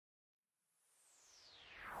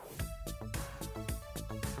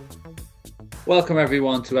Welcome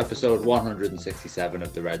everyone to episode 167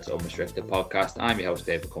 of the Reds Unrestricted podcast. I'm your host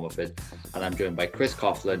David Comerford and I'm joined by Chris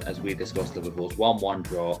Coughlin as we discuss Liverpool's 1-1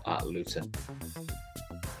 draw at Luton.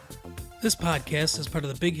 This podcast is part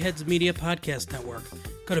of the Big Heads Media Podcast Network.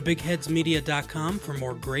 Go to bigheadsmedia.com for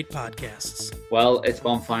more great podcasts. Well, it's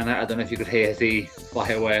bonfire night. I don't know if you could hear the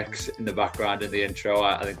fireworks in the background in the intro.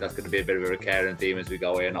 I think that's going to be a bit of a recurring theme as we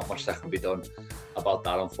go here. Not much that can be done about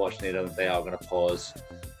that, unfortunately. They are going to pause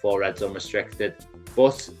for Reds Unrestricted.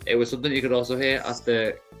 But it was something you could also hear at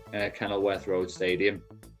the Kenilworth Road Stadium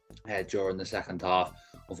during the second half.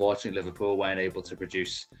 Unfortunately, Liverpool weren't able to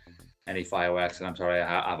produce any fireworks, and I'm sorry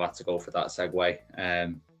I've had to go for that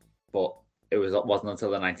segue. But it wasn't until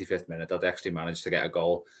the 95th minute that they actually managed to get a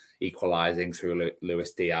goal, equalising through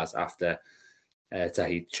Luis Diaz after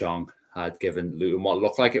Tahith Chong had given Luton what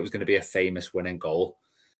looked like it was going to be a famous winning goal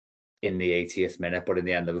in the 80th minute, but in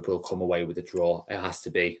the end Liverpool come away with a draw. It has to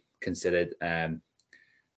be considered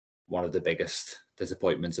one of the biggest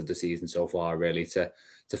disappointments of the season so far, really, to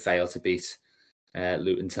fail to beat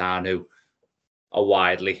Luton Town, who are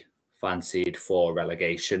widely fancied for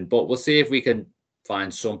relegation. But we'll see if we can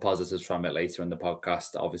find some positives from it later in the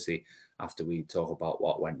podcast, obviously after we talk about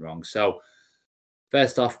what went wrong. So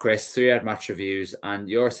first off, Chris, 3-head match reviews and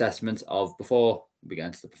your assessment of, before we get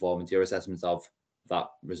into the performance, your assessment of that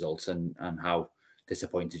result and how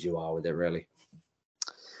disappointed you are with it, really.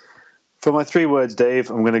 For my 3 words, Dave,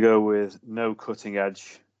 I'm going to go with no cutting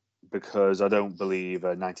edge, because I don't believe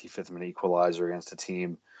a 95th minute equaliser against a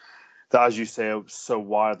team that, as you say, are so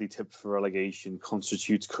widely tipped for relegation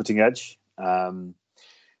constitutes cutting edge.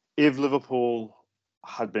 If Liverpool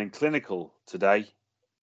had been clinical today,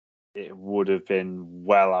 it would have been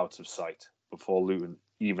well out of sight before Luton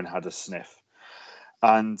even had a sniff.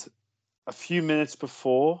 And a few minutes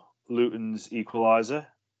before Luton's equaliser,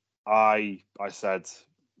 I said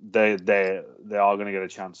they are going to get a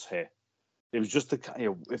chance here. It was just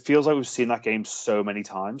it feels like we've seen that game so many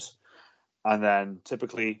times, and then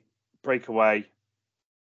typically breakaway,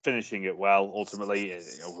 finishing it well. Ultimately,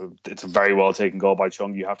 it's a very well taken goal by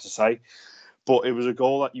Chong, you have to say, but it was a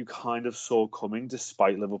goal that you kind of saw coming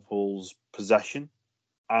despite Liverpool's possession.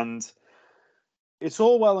 And it's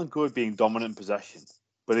all well and good being dominant in possession,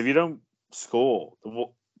 but if you don't score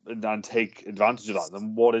and take advantage of that,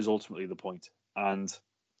 then what is ultimately the point? And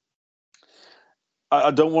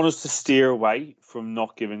I don't want us to steer away from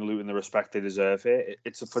not giving Luton the respect they deserve here.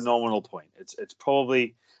 It's a phenomenal point. It's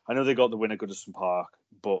probably, I know they got the win at Goodison Park,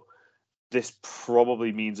 but this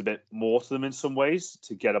probably means a bit more to them in some ways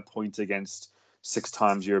to get a point against 6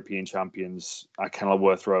 times European champions at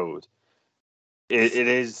Kenilworth Road.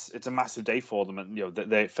 It's a massive day for them, and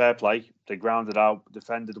they fair play. They grounded out,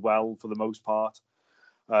 defended well for the most part,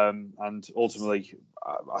 and ultimately,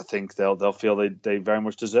 I think they'll feel they very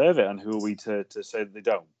much deserve it. And who are we to say that they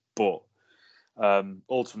don't? But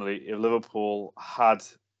ultimately, if Liverpool had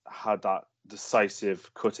that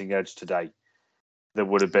decisive cutting edge today, there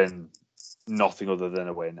would have been nothing other than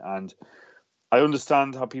a win. And I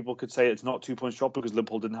understand how people could say it's not 2 points dropped because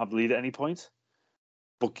Liverpool didn't have the lead at any point.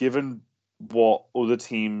 But given what other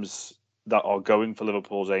teams that are going for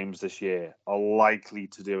Liverpool's aims this year are likely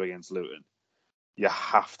to do against Luton, you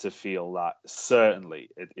have to feel that certainly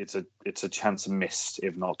it's a chance missed,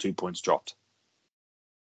 if not 2 points dropped.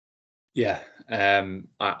 Yeah,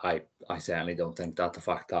 I certainly don't think that the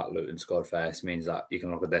fact that Luton scored first means that you can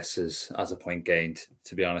look at this as a point gained.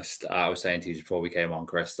 To be honest, I was saying to you before we came on,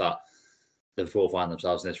 Chris, that Liverpool found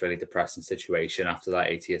themselves in this really depressing situation after that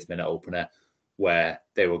 80th minute opener, where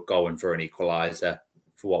they were going for an equaliser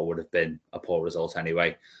for what would have been a poor result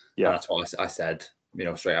anyway. Yeah, and that's what I said,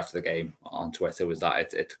 straight after the game on Twitter, was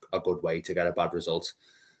that it's a good way to get a bad result.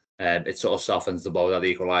 It sort of softens the blow that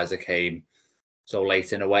the equaliser came so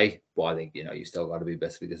late in a way, but I think you still got to be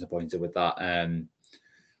bitterly disappointed with that.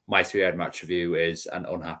 My 3-head match review is an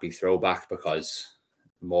unhappy throwback because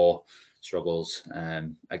more struggles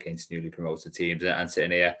against newly promoted teams, and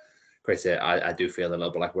sitting here, Chris, I do feel a little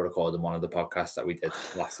bit like we're recording one of the podcasts that we did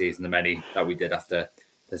last season, the many that we did after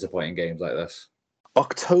disappointing games like this.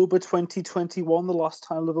 October 2021, the last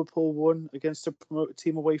time Liverpool won against a promoted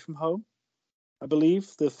team away from home, I believe,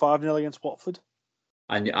 the 5-0 against Watford.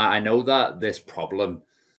 And I know that this problem,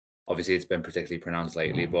 obviously it's been particularly pronounced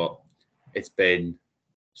lately, but it's been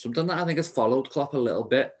something that I think has followed Klopp a little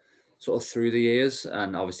bit sort of through the years.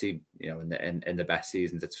 And obviously, in the best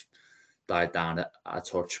seasons, it's died down a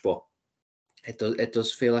touch, but it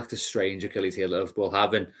does feel like the strange Achilles heel Liverpool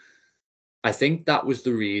have. And I think that was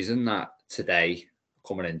the reason that today,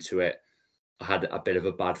 coming into it, I had a bit of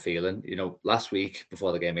a bad feeling. Last week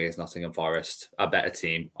before the game against Nottingham Forest, a better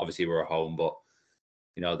team, obviously we're at home, but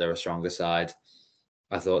they're a stronger side.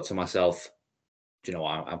 I thought to myself, do you know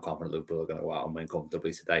what? I'm confident Liverpool are going to go out and win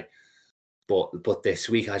comfortably today. But this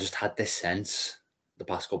week, I just had this sense the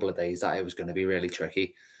past couple of days that it was going to be really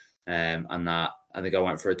tricky. And that I think I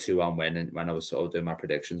went for a 2-1 win, and when I was sort of doing my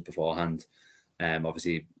predictions beforehand,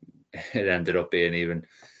 obviously it ended up being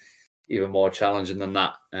even more challenging than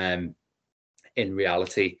that in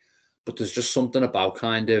reality. But there's just something about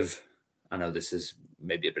kind of, I know this is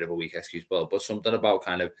maybe a bit of a weak excuse, but something about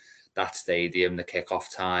kind of that stadium, the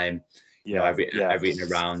kickoff time,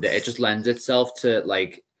 everything around it. It just lends itself to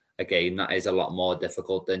like a game that is a lot more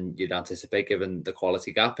difficult than you'd anticipate given the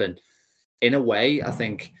quality gap. And in a way, I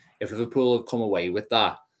think if Liverpool had come away with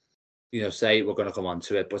that, say we're going to come on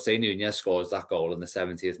to it, but say Nunez scores that goal in the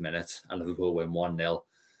 70th minute and Liverpool win 1-0,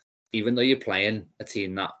 even though you're playing a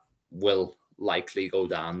team that will likely go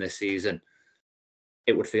down this season,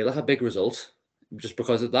 it would feel like a big result just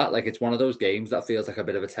because of that. Like, it's one of those games that feels like a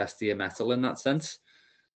bit of a test of your mettle in that sense.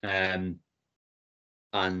 And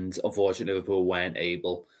unfortunately, Liverpool weren't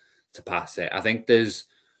able to pass it. I think there's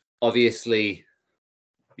obviously,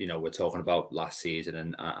 we're talking about last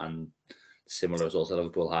season and similar results that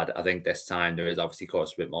Liverpool had. I think this time there is obviously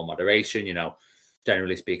caused a bit more moderation.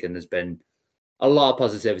 Generally speaking, there's been a lot of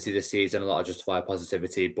positivity this season, a lot of justified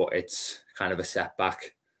positivity, but it's kind of a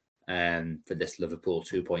setback for this Liverpool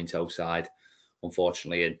 2.0 side,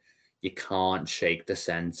 unfortunately. And you can't shake the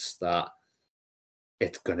sense that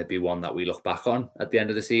it's going to be one that we look back on at the end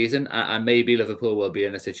of the season. And maybe Liverpool will be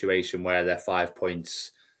in a situation where they're 5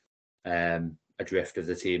 points adrift of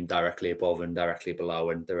the team directly above and directly below,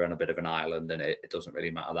 and they're on a bit of an island, and it doesn't really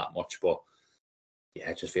matter that much. But yeah,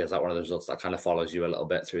 it just feels like one of the results that kind of follows you a little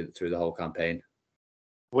bit through the whole campaign.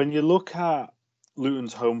 When you look at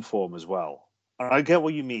Luton's home form as well, and I get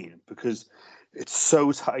what you mean, because it's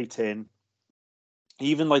so tight in.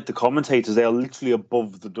 Even like the commentators, they are literally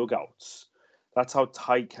above the dugouts. That's how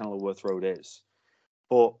tight Kenilworth Road is.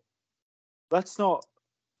 But let's not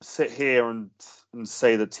sit here and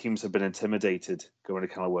say that teams have been intimidated going to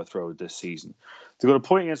Kenilworth Road this season. They got a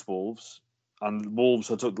point against Wolves, and Wolves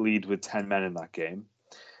took the lead with 10 men in that game.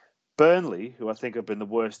 Burnley, who I think have been the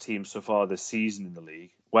worst team so far this season in the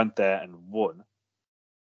league, went there and won.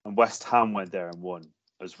 And West Ham went there and won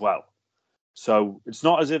as well. So it's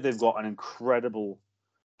not as if they've got an incredible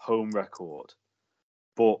home record,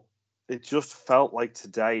 but it just felt like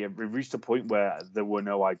today it reached a point where there were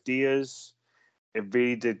no ideas. It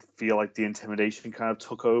really did feel like the intimidation kind of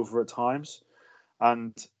took over at times.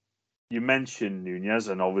 And you mentioned Nunez,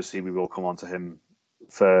 and obviously we will come on to him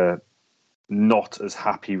for not as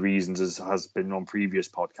happy reasons as has been on previous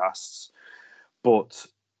podcasts. But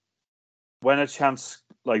when a chance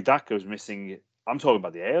like that goes missing, I'm talking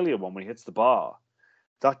about the earlier one when he hits the bar,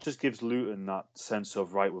 that just gives Luton that sense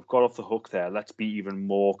of, right, we've got off the hook there. Let's be even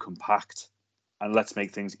more compact and let's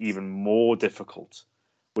make things even more difficult,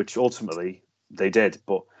 which ultimately they did.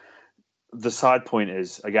 But the side point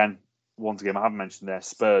is, again, once again, I haven't mentioned there,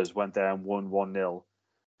 Spurs went there and won 1-0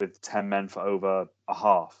 with 10 men for over a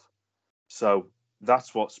half. So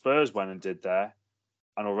that's what Spurs went and did there.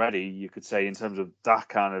 And already you could say in terms of that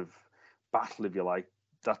kind of battle, if you like,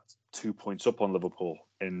 that's 2 points up on Liverpool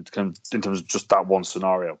in terms of just that one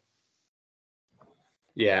scenario.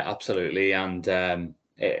 Yeah, absolutely. And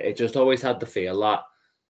it just always had the feel that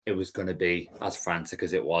it was going to be as frantic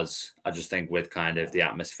as it was. I just think with kind of the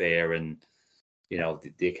atmosphere and,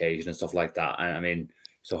 the occasion and stuff like that. I mean,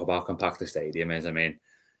 talk about how compact the stadium is. I mean,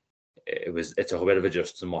 it took a bit of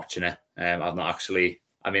adjusting watching it. I've not actually,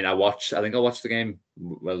 I think I watched the game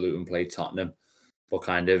where Luton played Tottenham, but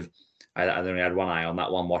kind of, I only had one eye on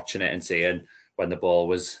that one, watching it and seeing when the ball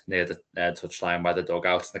was near the touchline by the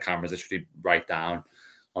dugout, and the camera's literally right down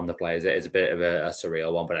on the players. It is a bit of a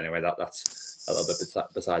surreal one, but anyway, that's a little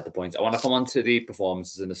bit beside the point. I want to come on to the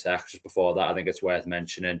performances in a sec. Just before that, I think it's worth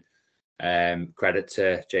mentioning credit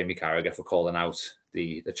to Jamie Carragher for calling out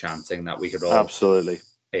the chanting that we could all absolutely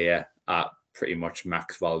hear at pretty much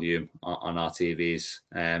max volume on our TVs.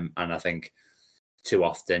 And I think too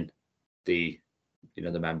often the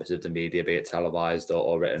members of the media, be it televised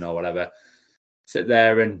or written or whatever, sit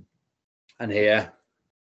there and hear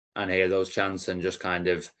those chants and just kind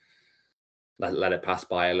of let it pass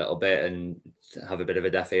by a little bit and have a bit of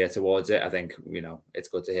a deaf ear towards it. I think, it's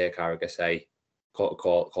good to hear Carragher say,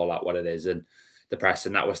 call out what it is, and the press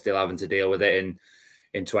and that we're still having to deal with it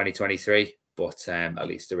in 2023. But at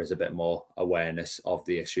least there is a bit more awareness of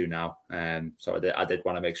the issue now. So I did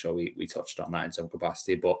want to make sure we touched on that in some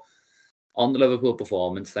capacity. But on the Liverpool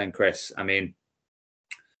performance then, Chris, I mean,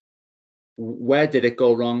 where did it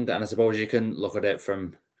go wrong? And I suppose you can look at it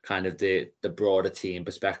from kind of the broader team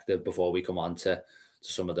perspective before we come on to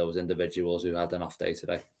to some of those individuals who had an off day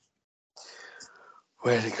today.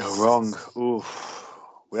 Where'd it go wrong? Oof.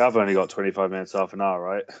 We have only got 25 minutes, half an hour,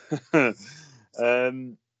 right?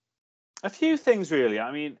 A few things, really.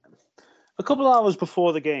 I mean, a couple of hours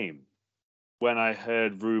before the game, when I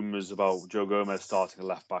heard rumours about Joe Gomez starting a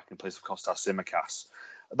left back in place of Kostas Tsimikas,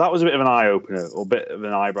 that was a bit of an eye opener, or a bit of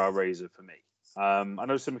an eyebrow raiser for me. I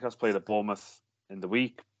know Tsimikas played at Bournemouth in the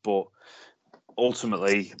week, but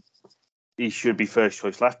ultimately he should be first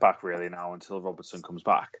choice left back really now until Robertson comes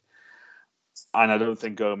back. And I don't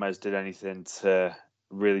think Gomez did anything to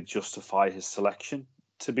really justify his selection,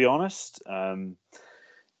 to be honest.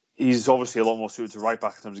 He's obviously a lot more suited to right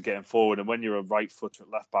back in terms of getting forward. And when you're a right footer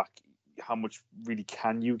at left back, how much really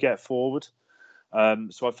can you get forward?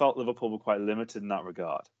 So I felt Liverpool were quite limited in that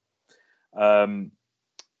regard. The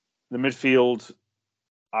midfield,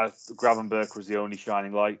 Gravenberch was the only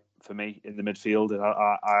shining light for me in the midfield,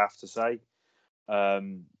 I have to say.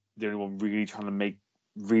 The only one really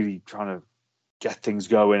trying to get things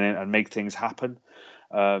going and make things happen.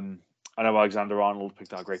 I know Alexander-Arnold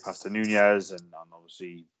picked out a great pass to Nunez and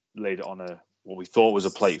obviously laid it on what we thought was a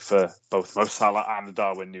plate for both Mo Salah and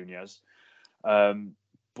Darwin Nunez.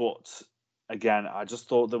 But again, I just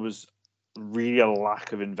thought there was really a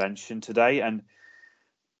lack of invention today. And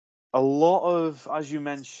a lot of, as you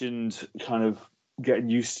mentioned, kind of getting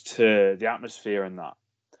used to the atmosphere and that.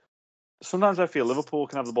 Sometimes I feel Liverpool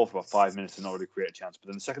can have the ball for about 5 minutes and not really create a chance. But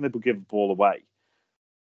then the second they give the ball away,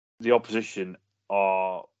 the opposition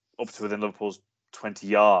are up to within Liverpool's 20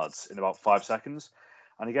 yards in about 5 seconds.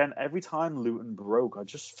 And again, every time Luton broke, I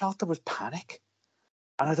just felt there was panic.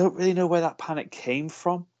 And I don't really know where that panic came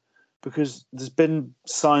from, because there's been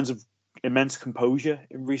signs of immense composure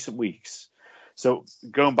in recent weeks. So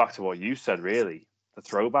going back to what you said, really, the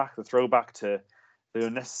throwback to the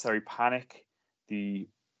unnecessary panic, the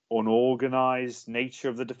unorganized nature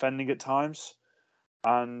of the defending at times,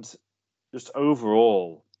 and just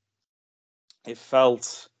overall, it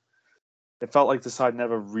felt like the side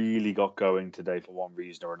never really got going today for one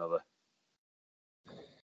reason or another.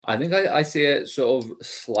 I think I see it sort of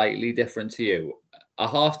slightly different to you. At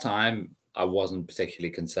half-time, I wasn't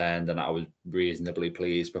particularly concerned and I was reasonably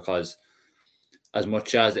pleased because as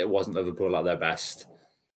much as it wasn't Liverpool at their best,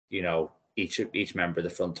 you know, each member of the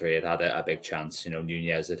front three had a big chance. You know,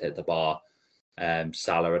 Nunez had hit the bar.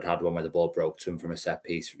 Salah had one where the ball broke to him from a set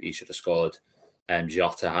piece. He should have scored.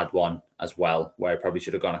 Jota had one as well where he probably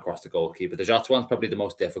should have gone across the goalkeeper. The Jota one's probably the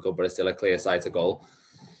most difficult, but it's still a clear sight of goal.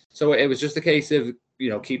 So it was just a case of, you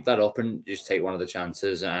know, keep that up and just take one of the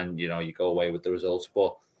chances and, you know, you go away with the results.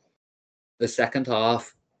 But the second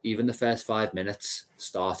half, even the first 5 minutes,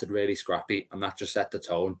 started really scrappy, and that just set the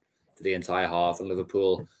tone for the entire half. And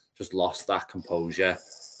Liverpool just lost that composure,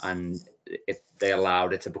 and they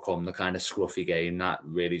allowed it to become the kind of scruffy game that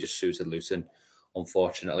really just suited Luton,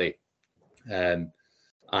 unfortunately. And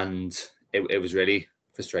it was really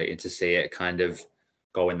frustrating to see it kind of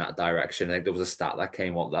go in that direction. I think there was a stat that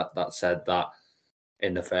came up that said that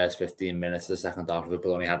in the first 15 minutes of the second half,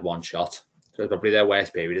 Liverpool only had one shot. So it was probably their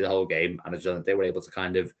worst period of the whole game, and I just don't think they were able to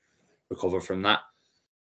kind of recover from that.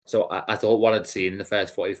 So I thought what I'd seen in the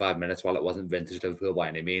first 45 minutes, while it wasn't vintage Liverpool by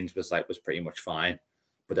any means, was pretty much fine.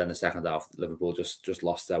 But then the second half, Liverpool just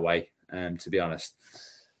lost their way, to be honest.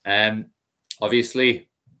 Obviously,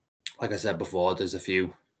 like I said before, there's a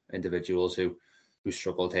few individuals who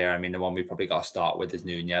struggled here. I mean, the one we probably got to start with is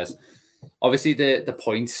Nunez. Obviously, the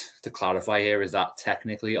point to clarify here is that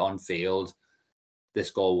technically on field, this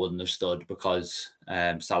goal wouldn't have stood because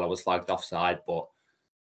Salah was flagged offside, but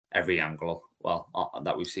every angle,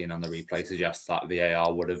 that we've seen on the replay suggests that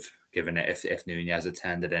VAR would have given it if Nunez had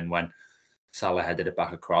turned it in when Salah headed it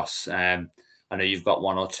back across. I know you've got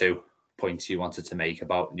one or two points you wanted to make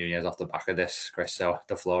about Nunez off the back of this, Chris, so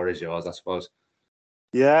the floor is yours, I suppose.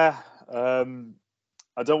 Yeah, I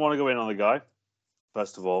don't want to go in on the guy,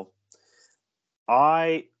 first of all.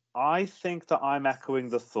 I think that I'm echoing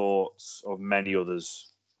the thoughts of many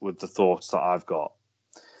others with the thoughts that I've got.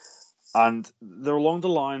 And they're along the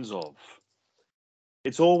lines of,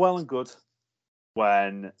 it's all well and good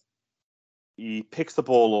when he picks the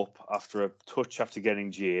ball up after a touch after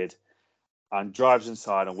getting jeered and drives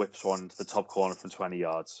inside and whips one to the top corner from 20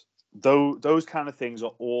 yards. Those kind of things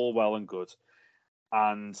are all well and good.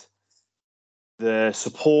 And the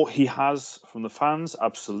support he has from the fans,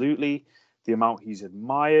 absolutely. The amount he's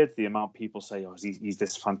admired, the amount people say, oh, he's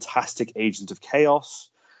this fantastic agent of chaos.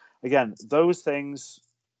 Again, those things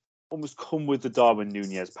almost come with the Darwin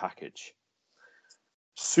Nunez package.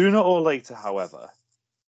 Sooner or later, however,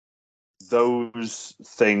 those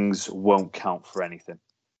things won't count for anything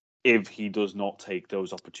if he does not take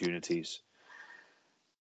those opportunities.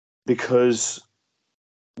 because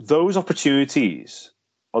those opportunities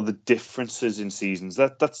are the differences in seasons.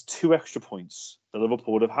 That's 2 extra points that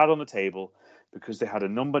Liverpool would have had on the table because they had a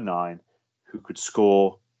number 9 who could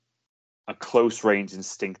score a close range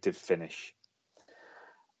instinctive finish.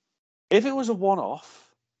 If it was a one-off,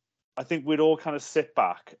 I think we'd all kind of sit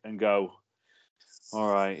back and go, all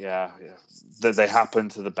right, yeah. They happen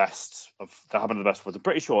to the best of forwards. I'm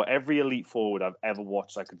pretty sure every elite forward I've ever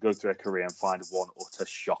watched, I could go through a career and find one utter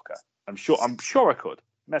shocker. I'm sure I could.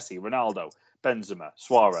 Messi, Ronaldo, Benzema,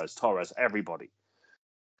 Suarez, Torres, everybody.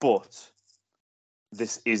 But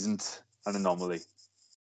this isn't an anomaly.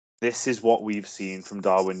 This is what we've seen from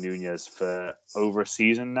Darwin Núñez for over a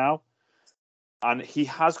season now. And he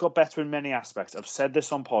has got better in many aspects. I've said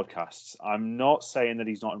this on podcasts. I'm not saying that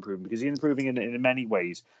he's not improving because he's improving in many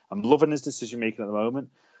ways. I'm loving his decision making at the moment.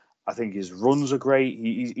 I think his runs are great.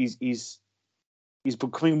 He's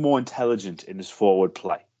becoming more intelligent in his forward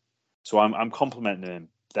play. So I'm complimenting him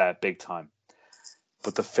there big time.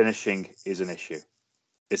 But the finishing is an issue.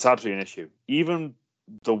 It's absolutely an issue. Even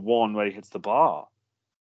the one where he hits the bar,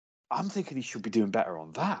 I'm thinking he should be doing better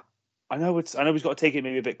on that. I know he's got to take it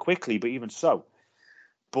maybe a bit quickly, but even so.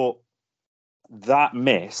 But that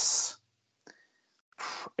miss,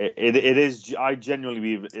 it is. I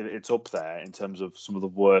genuinely believe it's up there in terms of some of the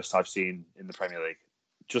worst I've seen in the Premier League.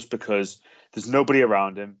 Just because there's nobody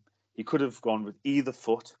around him, he could have gone with either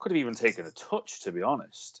foot. Could have even taken a touch, to be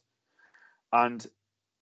honest. And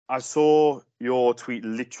I saw your tweet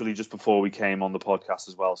literally just before we came on the podcast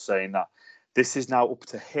as well, saying that this is now up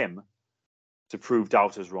to him to prove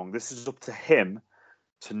doubters wrong. This is up to him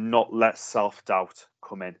to not let self-doubt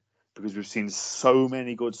come in, because we've seen so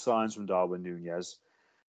many good signs from Darwin Núñez.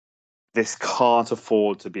 This can't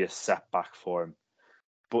afford to be a setback for him.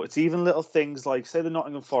 But it's even little things like, say, the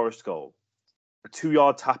Nottingham Forest goal. A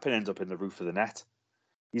 2-yard tap-in ends up in the roof of the net.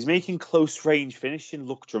 He's making close-range finishing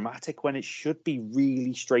look dramatic when it should be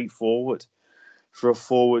really straightforward for a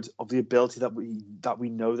forward of the ability that we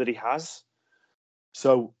know that he has.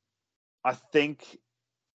 So I think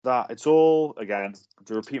that it's all, again,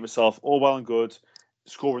 to repeat myself, all well and good,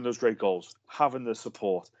 scoring those great goals, having the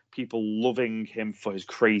support, people loving him for his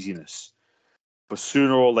craziness. But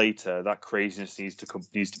sooner or later, that craziness needs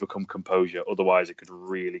to become composure. Otherwise, it could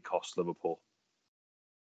really cost Liverpool.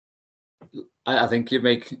 I think you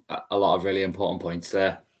make a lot of really important points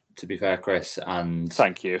there, to be fair, Chris. And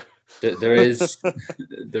thank you. There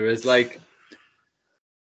is like,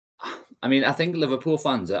 I mean, I think Liverpool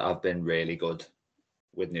fans have been really good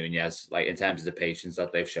with Núñez, like in terms of the patience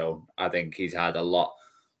that they've shown. I think he's had a lot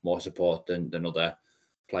more support than other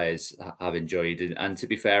players have enjoyed. And to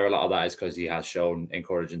be fair, a lot of that is because he has shown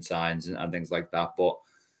encouraging signs and things like that. But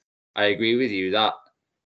I agree with you that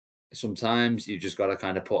sometimes you just got to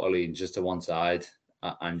kind of put allegiance to one side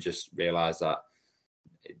and just realize that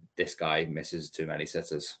this guy misses too many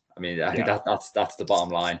sitters. I mean, I think that's the bottom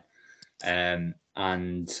line. And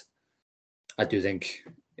I do think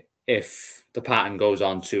if the pattern goes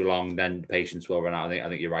on too long, then patience will run out. I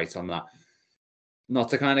think you're right on that. Not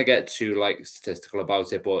to kind of get too like statistical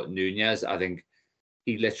about it, but Núñez, I think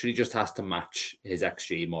he literally just has to match his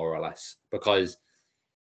XG more or less, because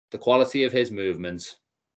the quality of his movements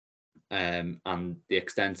and the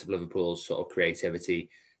extent of Liverpool's sort of creativity,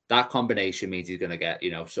 that combination means he's going to get,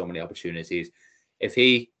 so many opportunities. If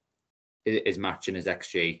he is matching his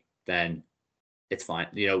XG, then it's fine.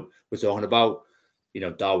 We're talking about,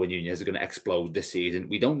 Darwin Núñez is going to explode this season.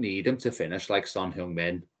 We don't need him to finish like Son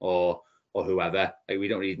Heung-min or whoever. Like, we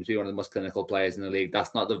don't need him to be one of the most clinical players in the league.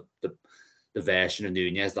 That's not the version of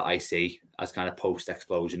Núñez that I see as kind of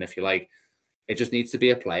post-explosion, if you like. It just needs to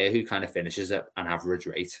be a player who kind of finishes at an average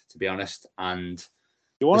rate, to be honest. And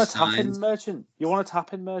you want to tap in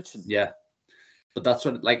Merchant? Yeah. But that's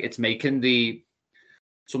what, like, it's making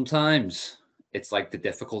sometimes it's like the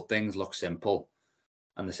difficult things look simple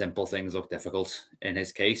and the simple things look difficult in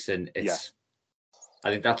his case. And I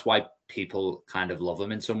think that's why people kind of love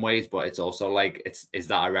him in some ways, but it's also like, is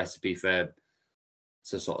that a recipe for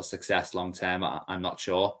sort of success long term? I'm not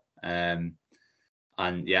sure.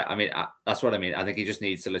 And yeah, I mean, that's what I mean. I think he just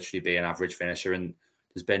needs to literally be an average finisher. And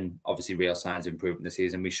there's been obviously real signs of improvement this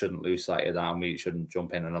season. We shouldn't lose sight of that, and we shouldn't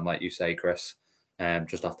jump in on them, like you say, Chris,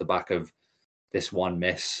 just off the back of this one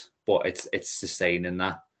miss. But it's sustaining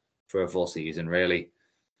that for a full season, really.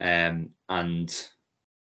 And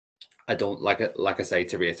I don't, like I say,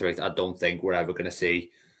 to reiterate, I don't think we're ever going to see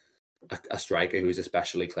a striker who's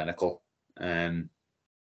especially clinical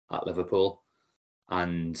at Liverpool.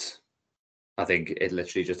 And I think it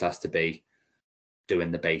literally just has to be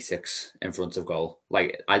doing the basics in front of goal.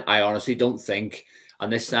 Like, I honestly don't think,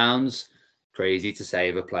 and this sounds crazy to say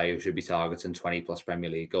of a player who should be targeting 20 plus Premier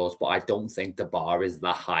League goals, but I don't think the bar is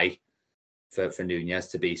that high for Nunez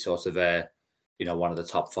to be sort of one of the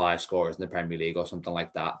top 5 scorers in the Premier League or something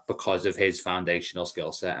like that, because of his foundational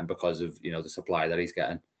skill set and because of the supply that he's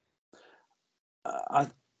getting.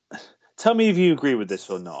 Tell me if you agree with this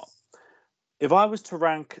or not. If I was to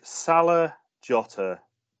rank Salah, Jota,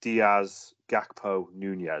 Diaz, Gakpo,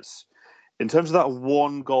 Nunez, in terms of that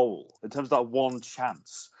one goal, in terms of that one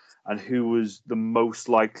chance, and who was the most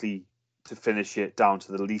likely to finish it down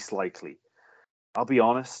to the least likely, I'll be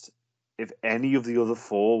honest, if any of the other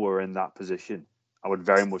 4 were in that position, I would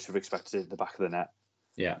very much have expected it in the back of the net.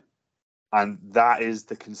 Yeah. And that is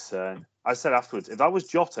the concern. I said afterwards, if that was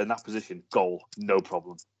Jota in that position, goal, no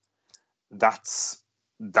problem.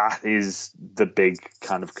 That is the big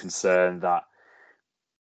kind of concern, that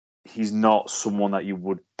he's not someone that you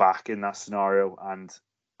would back in that scenario. And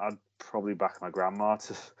I'd probably back my grandma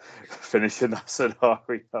to finish in that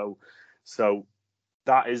scenario. So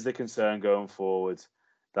that is the concern going forward,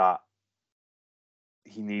 that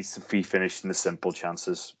he needs to be finishing the simple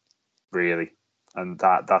chances, really. And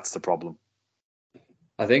that's the problem.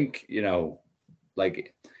 I think,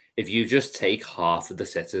 if you just take half of the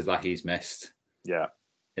sitters that he's missed in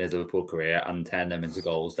his Liverpool career and turn them into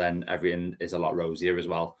goals, then everything is a lot rosier as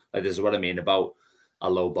well. Like, this is what I mean about a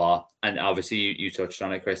low bar. And obviously you touched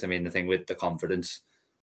on it, Chris. I mean, the thing with the confidence,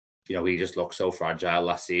 he just looked so fragile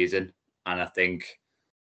last season. And I think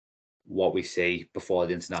what we see before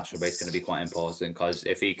the international break is going to be quite important, because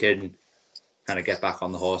if he can kind of get back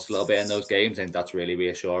on the horse a little bit in those games, I think that's really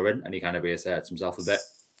reassuring, and he kind of reasserts himself a bit.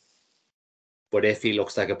 But if he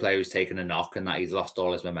looks like a player who's taken a knock and that he's lost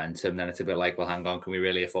all his momentum, then it's a bit like, well, hang on, can we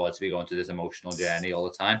really afford to be going through this emotional journey all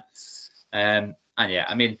the time? And yeah,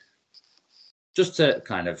 I mean, just to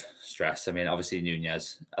kind of stress, I mean, obviously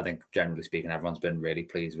Nunez, I think generally speaking, everyone's been really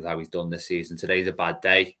pleased with how he's done this season. Today's a bad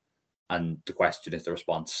day, and the question is the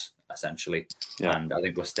response, essentially. Yeah. And I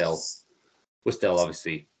think we're still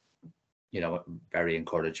obviously, very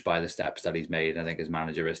encouraged by the steps that he's made. I think his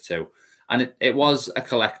manager is too. And it was a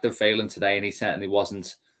collective failing today, and he certainly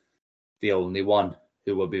wasn't the only one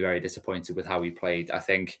who would be very disappointed with how he played. I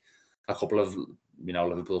think a couple of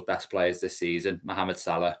Liverpool's best players this season, Mohamed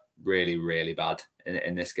Salah, really, really bad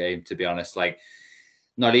in this game, to be honest. Like,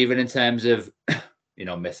 not even in terms of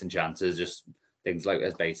missing chances, just things like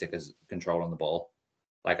as basic as controlling the ball.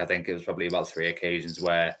 Like, I think it was probably about 3 occasions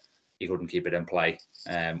where he couldn't keep it in play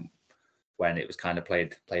when it was kind of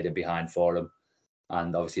played in behind for him.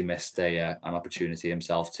 And obviously missed an opportunity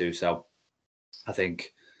himself too. So I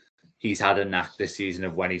think he's had a knack this season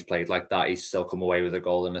of when he's played like that, he's still come away with a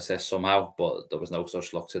goal and assist somehow. But there was no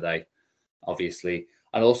such luck today, obviously.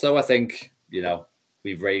 And also, I think,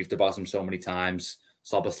 we've raved about him so many times.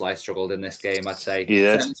 Szoboszlai struggled in this game, I'd say. He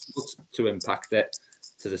did. To impact it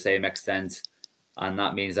to the same extent. And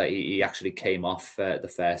that means that he actually came off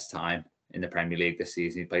the first time in the Premier League this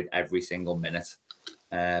season. He played every single minute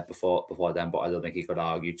before then, but I don't think he could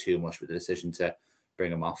argue too much with the decision to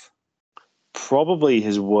bring him off. Probably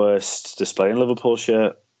his worst display in Liverpool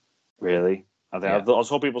shirt, really. I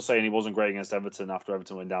saw people saying he wasn't great against Everton after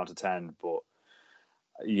Everton went down to 10, but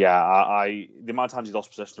yeah, the amount of times he lost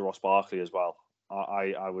possession to Ross Barkley as well,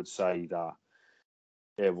 I would say that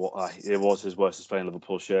it was his worst display in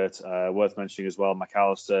Liverpool shirt. Worth mentioning as well,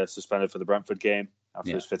 McAllister suspended for the Brentford game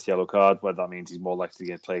after his 5th yellow card, whether that means he's more likely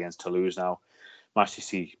to play against Toulouse now. Might actually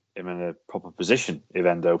see him in a proper position if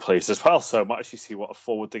Endo plays as well. So I might actually see what a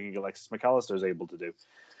forward-thinking Alexis McAllister is able to do.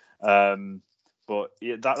 But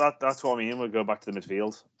yeah, that's what I mean. We'll go back to the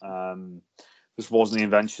midfield. This wasn't the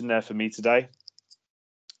invention there for me today.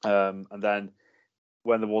 And then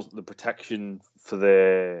when there wasn't the protection for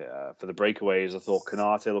the breakaways, I thought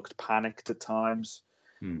Konate looked panicked at times.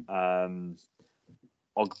 Ogbene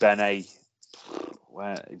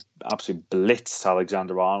absolutely blitzed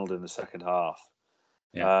Alexander-Arnold in the second half.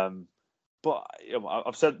 Yeah. But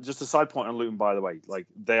I've said, just a side point on Luton, by the way, like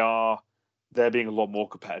they're being a lot more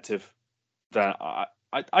competitive than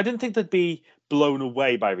I didn't think they'd be blown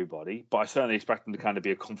away by everybody, but I certainly expect them to kind of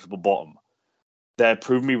be a comfortable bottom. They're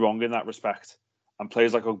proving me wrong in that respect, and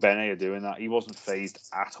players like Ogbene are doing that. He wasn't phased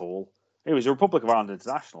at all. It was a Republic of Ireland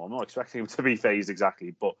international. I'm not expecting him to be phased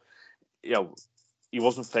exactly, but he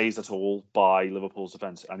wasn't phased at all by Liverpool's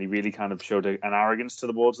defence, and he really kind of showed an arrogance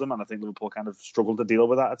towards them, and I think Liverpool kind of struggled to deal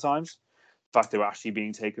with that at times. The fact they were actually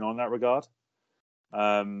being taken on in that regard.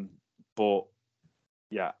 But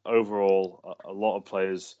yeah, overall, a lot of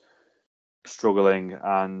players struggling,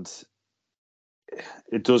 and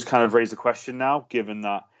it does kind of raise the question now, given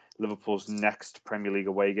that Liverpool's next Premier League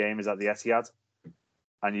away game is at the Etihad.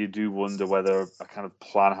 And you do wonder whether a kind of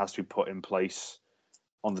plan has to be put in place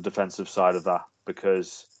on the defensive side of that,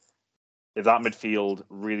 because if that midfield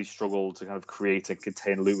really struggled to kind of create and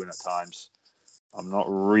contain Luton at times, I'm not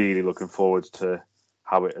really looking forward to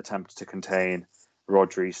how it attempts to contain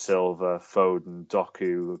Rodri, Silva, Foden,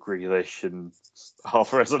 Doku, Grealish, and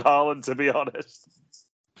Alvarez and Haaland, to be honest.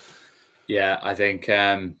 Yeah, I think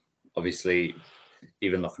obviously,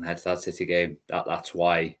 even looking ahead to that City game, that's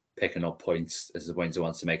why picking up points is the points I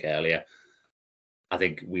wanted to make earlier. I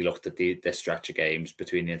think we looked at this stretch of games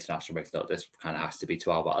between the international breaks. This kind of has to be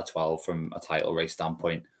 12 out of 12 from a title race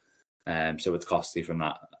standpoint. So it's costly from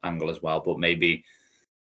that angle as well. But maybe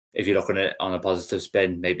if you're looking at it on a positive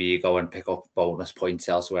spin, maybe you go and pick up bonus points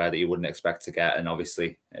elsewhere that you wouldn't expect to get. And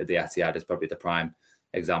obviously, the Etihad is probably the prime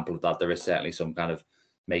example of that. There is certainly some kind of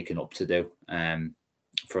making up to do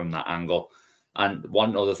from that angle. And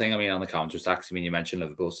one other thing, on the counter-attacks, you mentioned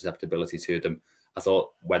Liverpool's susceptibility to them. I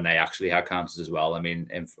thought when they actually had counters as well,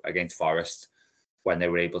 against Forest, when they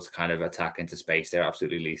were able to kind of attack into space, they were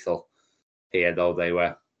absolutely lethal. Here, though,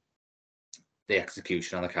 the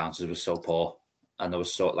execution on the counters was so poor. And there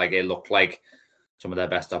was it looked like some of their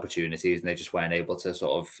best opportunities, and they just weren't able to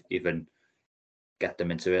sort of even get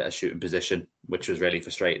them into a shooting position, which was really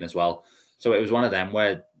frustrating as well. So it was one of them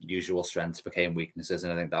where usual strengths became weaknesses,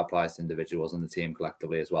 and I think that applies to individuals and the team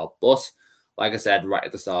collectively as well. But like I said, right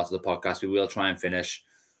at the start of the podcast, we will try and finish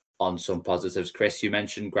on some positives. Chris, you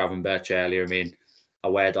mentioned Gravenberch earlier.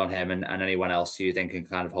 A word on him and anyone else you think can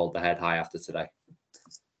kind of hold their head high after today?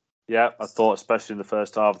 Yeah, I thought, especially in the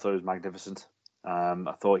first half, I thought he was magnificent.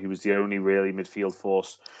 I thought he was the only really midfield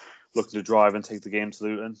force looking to drive and take the game to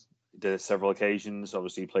Luton. He did it several occasions.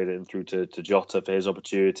 Obviously, he played it in through to Jota for his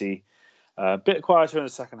opportunity. A bit quieter in the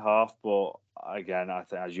second half, but again, I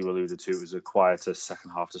think, as you alluded to, it was a quieter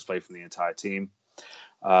second half display from the entire team.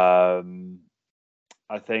 I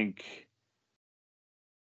think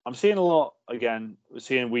I'm seeing a lot, again, we're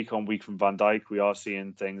seeing week on week from Van Dijk. We are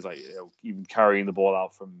seeing things like even carrying the ball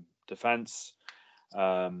out from defence,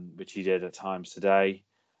 which he did at times today.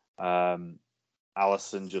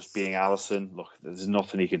 Alisson just being Alisson. Look, there's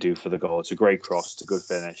nothing he could do for the goal. It's a great cross. It's a good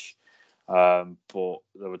finish. But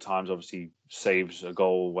there were times, obviously, saves a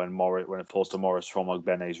goal when it falls to Morris from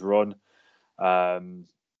Ogbene's run. I'd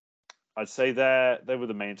say they were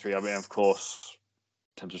the main three. Of course,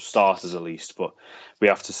 in terms of starters at least, but we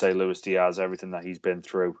have to say Luis Diaz, everything that he's been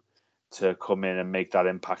through to come in and make that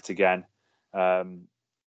impact again. I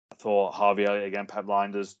thought Harvey Elliott, again, Pep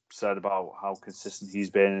Linders said about how consistent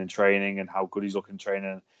he's been in training and how good he's looking in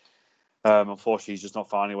training. Unfortunately, he's just not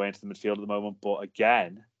finding a way into the midfield at the moment. But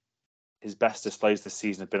again, his best displays this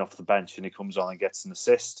season have been off the bench, and he comes on and gets an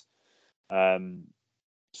assist.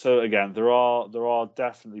 So again, there are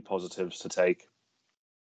definitely positives to take,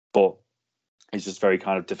 but it's just very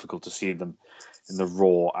kind of difficult to see them in the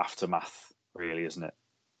raw aftermath, really, isn't it?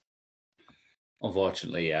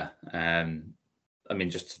 Unfortunately, yeah.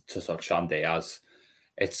 Just to touch on Diaz,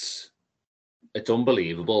 it's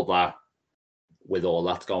unbelievable that with all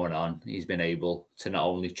that's going on, he's been able to not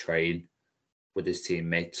only train with his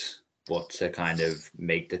teammates, but to kind of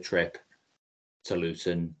make the trip to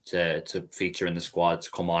Luton, to feature in the squad,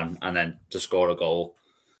 to come on, and then to score a goal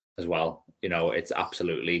as well. It's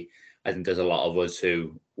absolutely, I think there's a lot of us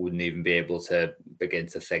who wouldn't even be able to begin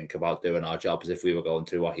to think about doing our jobs if we were going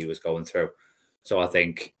through what he was going through. So I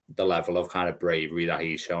think the level of kind of bravery that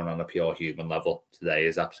he's shown on a pure human level today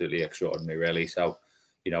is absolutely extraordinary, really. So,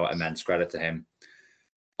 immense credit to him.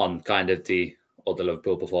 On kind of the other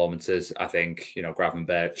Liverpool performances, I think,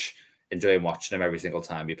 Gravenberch, enjoying watching him every single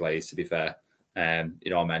time he plays, to be fair. I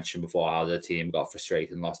mentioned before how the team got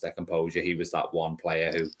frustrated and lost their composure. He was that one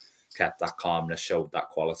player who kept that calmness, showed that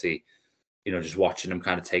quality. Just watching him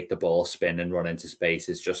kind of take the ball, spin and run into space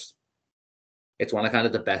is just, it's one of kind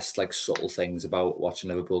of the best, subtle things about watching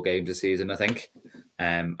Liverpool games this season, I think.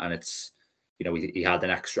 And it's, he had an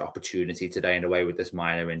extra opportunity today in a way with this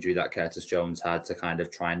minor injury that Curtis Jones had to kind of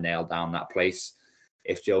try and nail down that place.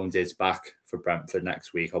 If Jones is back for Brentford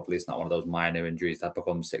next week, hopefully it's not one of those minor injuries that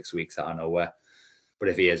becomes 6 weeks out of nowhere. But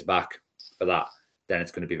if he is back for that, then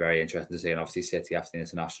it's going to be very interesting to see. And obviously City after the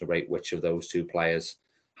international break, which of those two players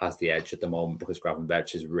has the edge at the moment, because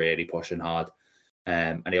Gravenberch is really pushing hard.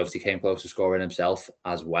 And he obviously came close to scoring himself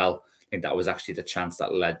as well. I think that was actually the chance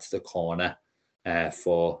that led to the corner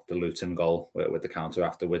for the Luton goal with the counter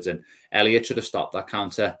afterwards. And Elliott should have stopped that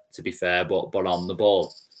counter, to be fair, but on the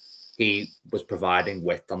ball, he was providing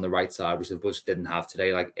width on the right side, which the Blues didn't have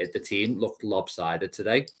today. The team looked lopsided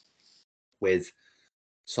today with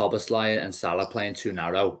Szoboszlai and Salah playing too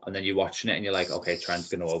narrow. And then you're watching it and you're like, okay, Trent's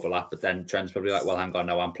going to overlap. But then Trent's probably like, well, hang on,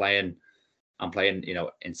 no, I'm playing I'm playing,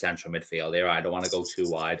 in central midfield here. I don't want to go too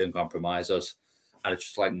wide and compromise us. And it's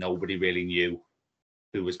just like nobody really knew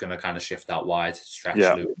who was going to kind of shift out wide, stretch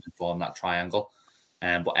Luton and form that triangle.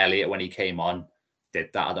 But Elliott, when he came on, did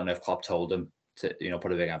that. I don't know if Klopp told him to,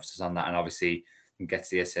 put a big emphasis on that. And obviously he gets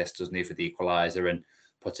the assist, doesn't he, for the equaliser, and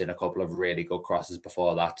puts in a couple of really good crosses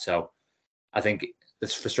before that. So I think the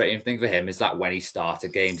frustrating thing for him is that when he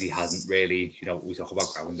started games, he hasn't really, we talk about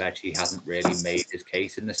Gravenberch, he hasn't really made his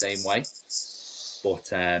case in the same way.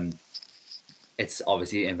 But it's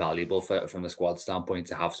obviously invaluable from the squad standpoint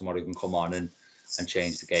to have someone who can come on and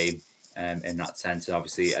change the game in that sense. And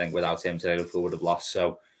obviously, I think without him today, Liverpool would have lost.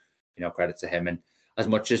 So, credit to him. And as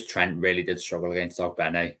much as Trent really did struggle against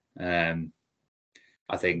Ogbene,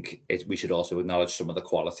 I think we should also acknowledge some of the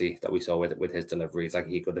quality that we saw with his deliveries. Like,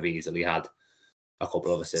 he could have easily had a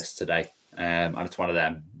couple of assists today. And it's one of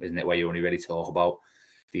them, isn't it, where you only really talk about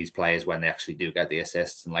these players when they actually do get the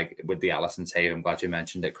assists. And like with the Alisson save, I'm glad you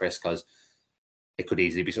mentioned it, Chris, because it could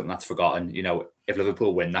easily be something that's forgotten. If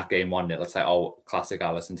Liverpool win that game 1-0, it's like, oh, classic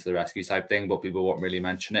Alisson to the rescue type thing, but people won't really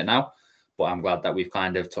mention it now. But I'm glad that we've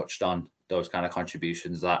kind of touched on those kind of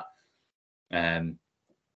contributions that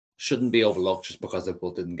shouldn't be overlooked just because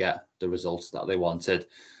Liverpool didn't get the results that they wanted.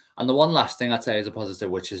 And the one last thing I'd say is a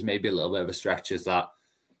positive, which is maybe a little bit of a stretch, is that,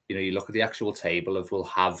 you look at the actual table of we'll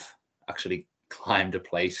have actually climbed a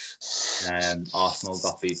place. Arsenal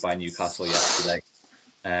got beat by Newcastle yesterday.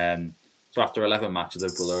 So after 11 matches,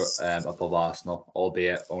 Liverpool are above Arsenal,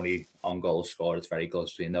 albeit only on goals scored. It's very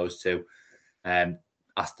close between those two.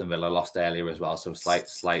 Aston Villa lost earlier as well, so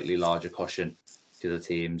slightly larger cushion to the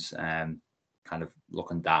teams, kind of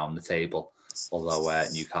looking down the table. Although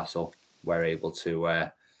Newcastle were able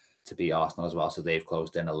to beat Arsenal as well, so they've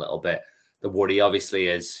closed in a little bit. The worry obviously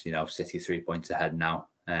is, City 3 points ahead now,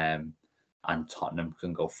 and Tottenham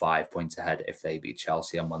can go 5 points ahead if they beat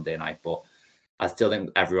Chelsea on Monday night. But I still think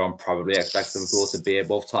everyone probably expects Liverpool to be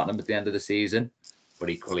above Tottenham at the end of the season. But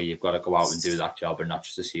equally, you've got to go out and do that job and not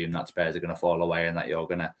just assume that Spurs are going to fall away and that you're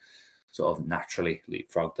going to sort of naturally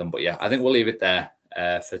leapfrog them. But yeah, I think we'll leave it there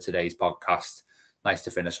for today's podcast. Nice to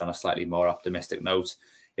finish on a slightly more optimistic note.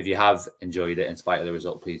 If you have enjoyed it in spite of the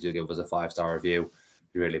result, please do give us a 5-star review.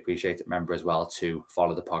 We really appreciate it. Remember as well to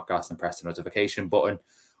follow the podcast and press the notification button.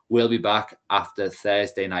 We'll be back after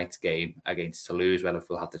Thursday night's game against Toulouse, where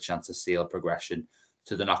Liverpool have the chance to seal progression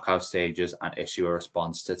to the knockout stages and issue a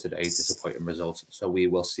response to today's disappointing results. So we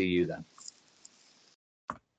will see you then.